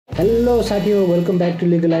Hello साथीहरु, welcome back to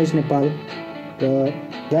legalise Nepal. र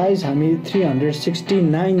guys हामी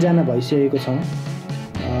 369 जना भइसकेको छौँ।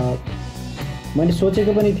 मैले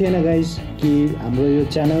सोचेको पनि थिएन गाइज कि हाम्रो यो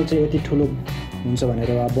च्यानल चाहिँ यति ठुलो हुन्छ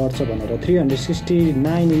भनेर वा बढ्छ भनेर।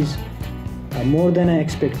 369 is more then I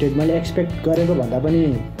expected. मैले एक्सपेक्ट गरेको भन्दा पनि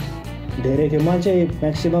धेरै थियो। मैले चाहिँ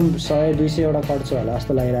म्याक्सिमम 100-200 वटा कट्छु होला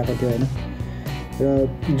जस्तो लागिरहेको थियो होइन। र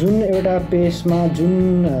जुन एउटा पेसमा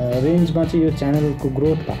जुन रेन्जमा चाहिँ यो च्यानलको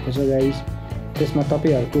ग्रोथ भएको छ गाइज, त्यसमा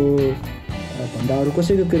तपाईँहरूको भन्दा अरू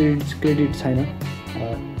कसैको क्रेडिट छैन।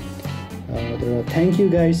 र thank you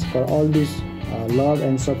guys for all this love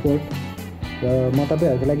and support. र म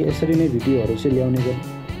तपाईँहरूको लागि यसरी नै भिडियोहरू चाहिँ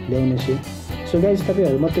ल्याउनेछु। सो गाइज,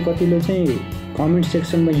 तपाईँहरूमध्ये कतिले चाहिँ कमेन्ट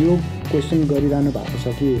सेक्सनमा यो क्वेसन गरिरहनु भएको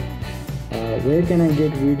छ कि where can I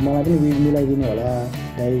get weed, मलाई पनि विड मिलाइदिनु होला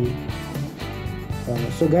दाइ।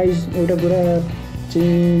 सो गाइज, एउटा कुरा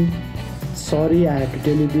चाहिँ sorry I have to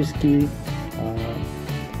tell you this कि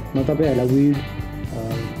म तपाईँहरूलाई विड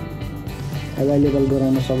एभाइलेबल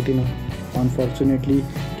गराउन सक्दिनँ अनफर्चुनेटली।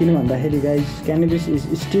 किन भन्दाखेरि guys, cannabis is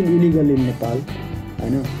still illegal in Nepal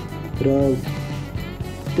होइन। र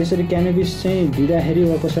त्यसरी क्यानाबिस चाहिँ दिँदाखेरि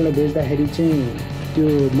वा कसैलाई बेच्दाखेरि चाहिँ त्यो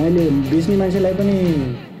मैले बेच्ने मान्छेलाई पनि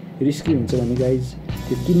रिस्की हुन्छ भने गाइज,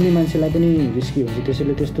 त्यो किन्ने मान्छेलाई पनि रिस्की हुन्छ।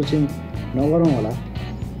 त्यसैले त्यस्तो चाहिँ नगरौँ होला।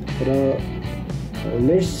 र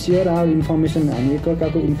लेट्स सेयर आवर इन्फर्मेसन। हामी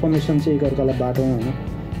एकअर्काको इन्फर्मेसन चाहिँ एकअर्कालाई बाटौँ होइन।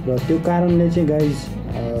 र त्यो कारणले चाहिँ गाइज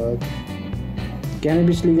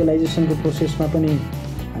क्यानाबिस लिगलाइजेसनको प्रोसेसमा पनि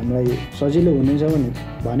हामीलाई सजिलो हुनेछ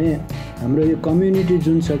भने हाम्रो यो कम्युनिटी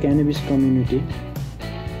जुन छ क्यानाबिस कम्युनिटी,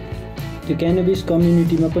 त्यो क्यानाबिस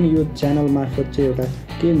कम्युनिटीमा पनि यो च्यानल मार्फत चाहिँ एउटा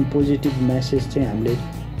के पोजिटिभ मेसेज चाहिँ हामीले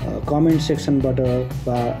कमेन्ट सेक्सनबाट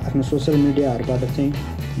वा आफ्नो सोसियल मिडियाहरूबाट चाहिँ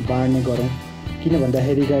बाँड्ने गरौँ। किन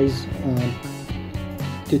भन्दाखेरि गाइज,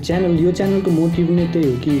 यो च्यानलको मोटिभ नै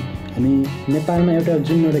त्यही हो कि हामी नेपालमा एउटा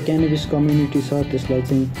जुन एउटा क्यानाबिस कम्युनिटी छ त्यसलाई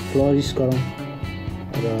चाहिँ फ्लरिस गरौँ।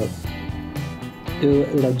 र त्यो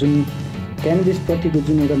एउटा जुन क्यानाबिसप्रतिको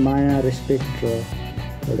जुन एउटा माया, रेस्पेक्ट र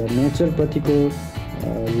एउटा नेचरप्रतिको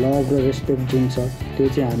लभ र रेस्पेक्ट जुन छ त्यो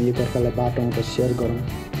चाहिँ हामी एकअर्कालाई बाटौँ र सेयर गरौँ।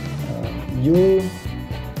 यो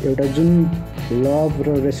एउटा जुन लभ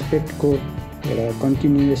र रेस्पेक्टको एउटा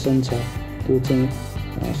कन्टिन्युएसन छ त्यो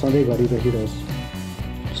चाहिँ सधैँभरि रहिरहोस्।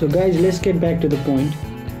 So guys, let's get back to the point,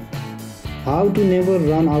 how to never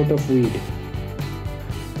run out of weed.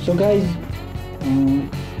 So guys,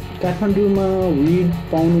 काठमाडौँमा विड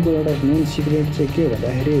पाउनुको एउटा मेन सिक्रेट चाहिँ के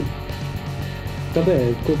भन्दाखेरि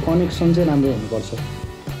तपाईँहरूको कनेक्सन चाहिँ राम्रो हुनुपर्छ।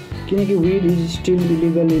 किनकि weed is still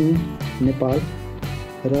illegal in Nepal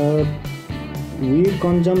र विड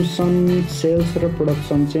कन्जम्सन, सेल्स र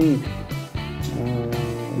प्रोडक्सन चाहिँ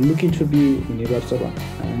लुकीछुपी हुने गर्छ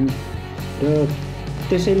होइन। र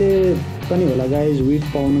त्यसैले पनि होला गाइज, विड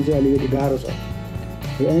पाउनु चाहिँ अलिकति गाह्रो छ।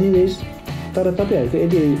 एनिवेज, तर तपाईँहरूको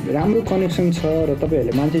यदि राम्रो कनेक्सन छ र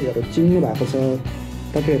तपाईँहरूले मान्छेहरू चिन्नु भएको छ,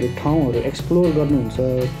 तपाईँहरू ठाउँहरू एक्सप्लोर गर्नुहुन्छ,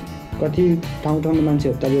 कति ठाउँमा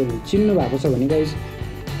मान्छेहरू तपाईँहरू चिन्नु भएको छ भने गाइज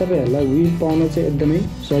तपाईँहरूलाई विड पाउनु चाहिँ एकदमै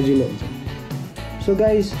सजिलो हुन्छ। सो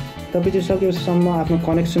गाइज, तपाईँ चाहिँ सकेसम्म आफ्नो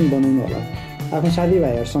कनेक्सन बनाउनु होला, आफ्नो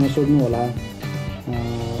साथीभाइहरूसँग सोध्नु होला।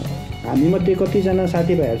 हामीमध्ये कतिजना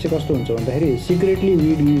साथीभाइहरू चाहिँ कस्तो हुन्छ भन्दाखेरि सिक्रेटली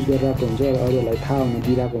विड युज गरिरहेको हुन्छ र अरूहरूलाई थाहा हुन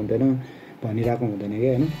दिइरहेको हुँदैन, भनिरहेको हुँदैन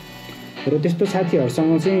क्या होइन। र त्यस्तो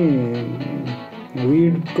साथीहरूसँग चाहिँ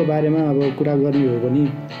विडको बारेमा अब कुरा गर्ने हो भने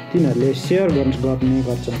तिनीहरूले सेयर गर्ने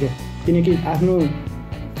गर्छन् क्या। किनकि आफ्नो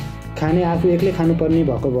खाने आफू एक्लै खानुपर्ने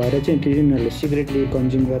भएको भएर चाहिँ तिनीहरूले सिक्रेटली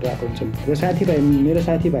कन्ज्युम गरिरहेको हुन्छन्। र मेरो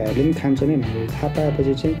साथीभाइहरूले पनि खान्छन् है भनेर थाहा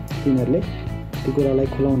पाएपछि चाहिँ तिनीहरूले त्यो कुरालाई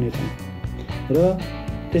खुलाउने छन्। र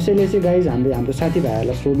त्यसैले चाहिँ गाइज, हामीले हाम्रो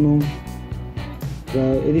साथीभाइहरूलाई सोध्नु। र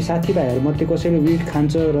यदि साथीभाइहरूमध्ये कसैले विड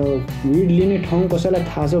खान्छ र विड लिने ठाउँ कसैलाई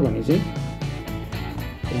थाहा छ भने चाहिँ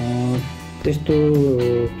त्यस्तो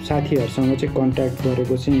साथीहरूसँग चाहिँ कन्ट्याक्ट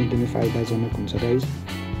गरेको चाहिँ एकदमै फाइदाजनक हुन्छ गाइज।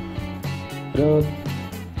 र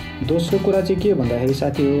दोस्रो कुरा चाहिँ के भन्दाखेरि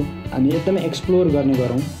साथी हो, हामी एकदमै एक्सप्लोर गर्ने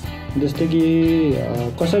गरौँ। जस्तै कि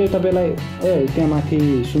कसैले तपाईँलाई त्यहाँ माथि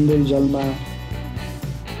सुन्दरी जलमा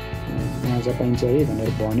गाँजा पाइन्छ है भनेर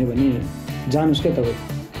भन्यो भने जानुहोस् क्या। तपाईँ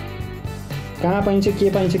कहाँ पाइन्छ के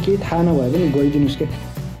केही थाहा नभए पनि गइदिनुहोस् क्या।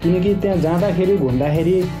 किनकि त्यहाँ जाँदाखेरि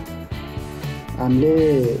घुम्दाखेरि हामीले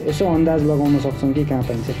यसो अन्दाज लगाउन सक्छौँ कि कहाँ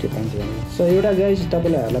पाइन्छ के पाइन्छ भनेर। सो एउटा गाइज,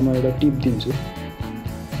 तपाईँलाई म एउटा टिप दिन्छु।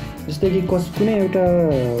 जस्तै कि कुनै एउटा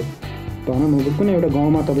भनौँ न कुनै एउटा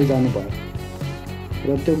गाउँमा तपाईँ जानुभयो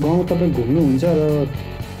र त्यो गाउँ तपाईँ घुम्नुहुन्छ र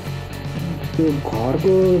त्यो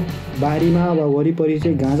घरको बारीमा वा वरिपरि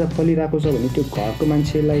चाहिँ गाँजा फलिरहेको छ भने त्यो घरको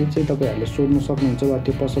मान्छेलाई चाहिँ तपाईँहरूले सोध्न सक्नुहुन्छ वा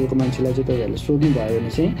त्यो पसलको मान्छेलाई चाहिँ तपाईँहरूले सोध्नुभयो भने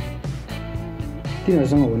चाहिँ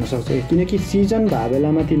तिनीहरूसँग हुनसक्छ किनकि सिजन भए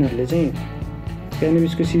बेलामा तिनीहरूले चाहिँ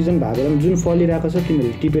क्यानबिसको सिजन भए बेलामा जुन फलिरहेको छ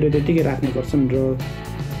तिनीहरूले टिपेर त्यतिकै राख्ने गर्छन् र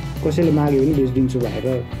कसैले माग्यो भने बेचिदिन्छु भनेर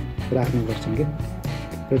राख्ने गर्छन् क्या।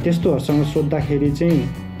 र त्यस्तोहरूसँग सोद्धाखेरि चाहिँ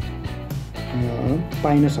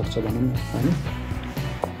पाइन सक्छ भनौँ न होइन।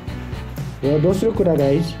 र दोस्रो कुरा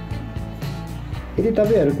गाइज, यदि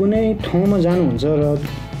तपाईँहरू कुनै ठाउँमा जानुहुन्छ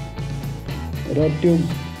र त्यो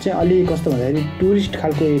चाहिँ अलि कस्तो भन्दाखेरि टुरिस्ट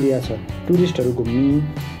खालको एरिया छ, टुरिस्टहरू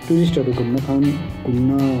घुम्न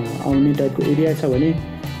आउने टाइपको एरिया छ भने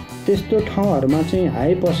त्यस्तो ठाउँहरूमा चाहिँ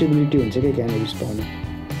हाई पोसिबिलिटी हुन्छ क्या क्यानबिस पाउने।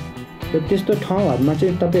 र त्यस्तो ठाउँहरूमा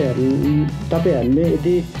चाहिँ तपाईँहरूले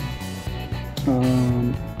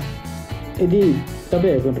यदि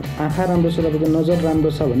तपाईँहरूको आँखा राम्रो छ, तपाईँको नजर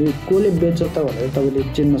राम्रो छ भने कसले बेच्छ त भनेर तपाईँले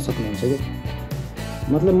चिन्न सक्नुहुन्छ क्या।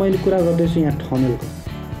 मतलब मैले कुरा गर्दैछु यहाँ ठमेलको।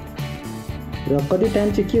 र कति टाइम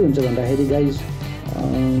चाहिँ के हुन्छ भन्दाखेरि गाइज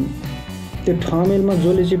त्यो ठमेलमा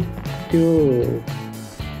जसले चाहिँ त्यो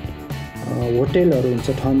होटेलहरू हुन्छ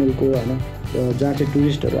ठमेलको होइन, जहाँ चाहिँ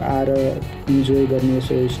टुरिस्टहरू आएर इन्जोय गर्ने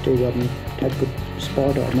यसो स्टे गर्ने टाइपको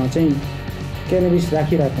स्पटहरूमा चाहिँ क्यानबिस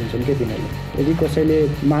राखिरहेको हुन्छन् क्या तिनीहरूले। यदि कसैले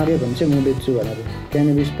माग्यो भने चाहिँ म बेच्छु भनेर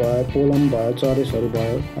क्यानबिस भयो, पोलम भयो, चरेसहरू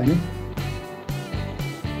भयो होइन।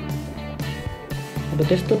 अब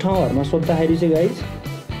त्यस्तो ठाउँहरूमा सोद्धाखेरि चाहिँ गाइज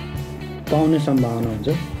पाउने सम्भावना हुन्छ।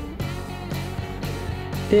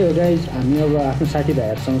 त्यही हो गाइज, हामी अब आफ्नो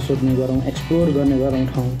साथीभाइहरूसँग सोध्ने गरौँ, एक्सप्लोर गर्ने गरौँ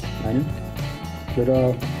ठाउँ होइन।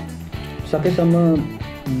 र सकेसम्म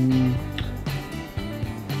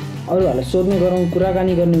अरूहरूलाई सोध्ने गरौँ,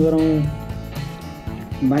 कुराकानी गर्ने गरौँ,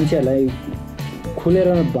 मान्छेहरूलाई खुलेर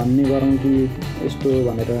भन्ने गरौँ कि यस्तो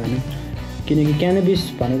भनेर होइन। किनकि क्यानबिस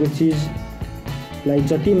भनेको चिजलाई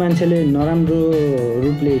जति मान्छेले नराम्रो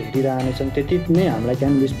रूपले हेरिरहनेछन् त्यति नै हामीलाई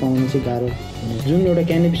क्यानबिस पाउनु चाहिँ गाह्रो हुने। जुन एउटा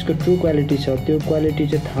क्यानबिसको ट्रु क्वालिटी छ त्यो क्वालिटी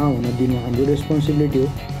चाहिँ थाहा हुन दिनु हाम्रो रेस्पोन्सिबिलिटी हो।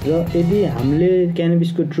 र यदि हामीले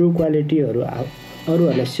क्यानबिसको ट्रु क्वालिटीहरू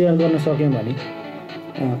अरूहरूलाई सेयर गर्न सक्यौँ भने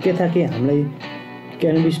के थाहा कि हामीलाई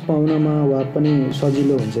क्यानबिस पाउनमा वा पनि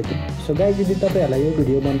सजिलो हुन्छ कि। सो गाइज, यदि तपाईँहरूलाई यो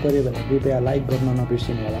भिडियो मन पऱ्यो भने कृपया लाइक गर्न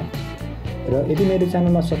नबिर्सिनु होला। र यदि मेरो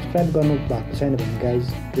च्यानलमा सब्सक्राइब गर्नु भएको छैन भने गाइज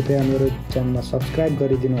कृपया मेरो च्यानलमा सब्सक्राइब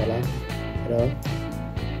गरिदिनु होला। र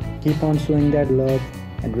keep on showing that love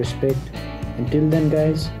and respect. Until then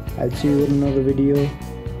guys, I'll see you in another video.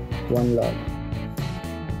 One love.